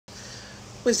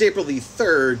Wednesday, April the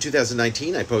 3rd,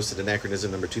 2019, I posted anachronism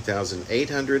number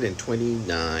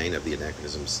 2829 of the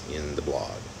anachronisms in the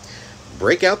blog.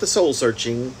 Break out the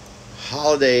soul-searching.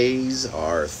 Holidays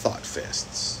are thought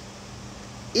fests.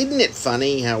 Isn't it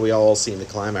funny how we all seem to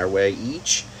climb our way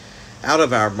each out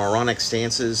of our moronic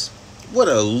stances? What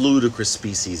a ludicrous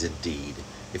species indeed,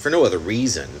 if for no other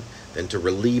reason than to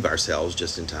relieve ourselves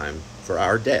just in time for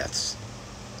our deaths.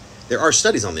 There are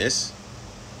studies on this,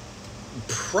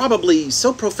 probably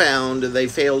so profound they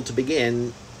failed to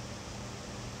begin.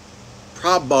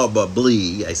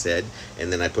 Probably, I said,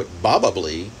 and then I put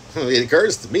probably. It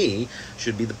occurs to me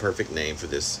should be the perfect name for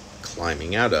this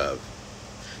climbing out of.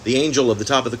 The angel of the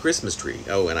top of the Christmas tree.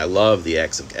 Oh, and I love the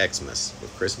X of Xmas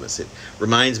with Christmas. It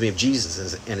reminds me of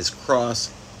Jesus and his cross,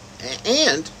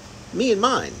 and me and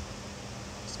mine.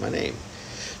 It's my name.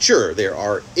 Sure, there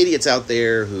are idiots out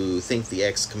there who think the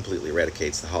X completely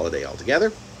eradicates the holiday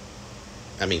altogether.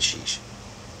 I mean, sheesh.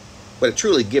 What it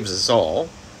truly gives us all,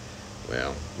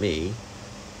 well, me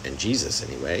and Jesus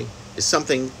anyway, is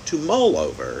something to mull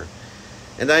over.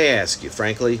 And I ask you,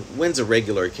 frankly, when's a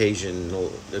regular occasion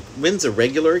to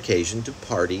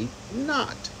party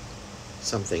not?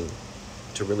 Something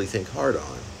to really think hard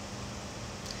on.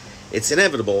 It's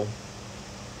inevitable.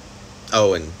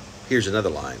 Oh, and here's another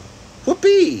line.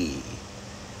 Whoopee!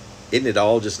 Isn't it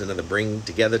all just another bring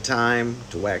together time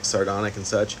to wax sardonic and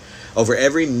such over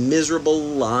every miserable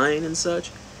line and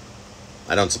such?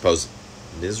 I don't suppose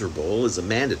miserable is a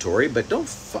mandatory, but don't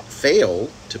fail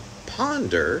to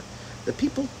ponder that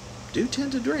people do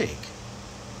tend to drink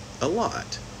a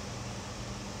lot.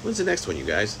 When's the next one, you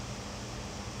guys?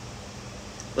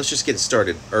 Let's just get it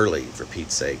started early, for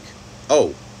Pete's sake.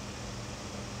 Oh,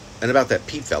 and about that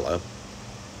Pete fella,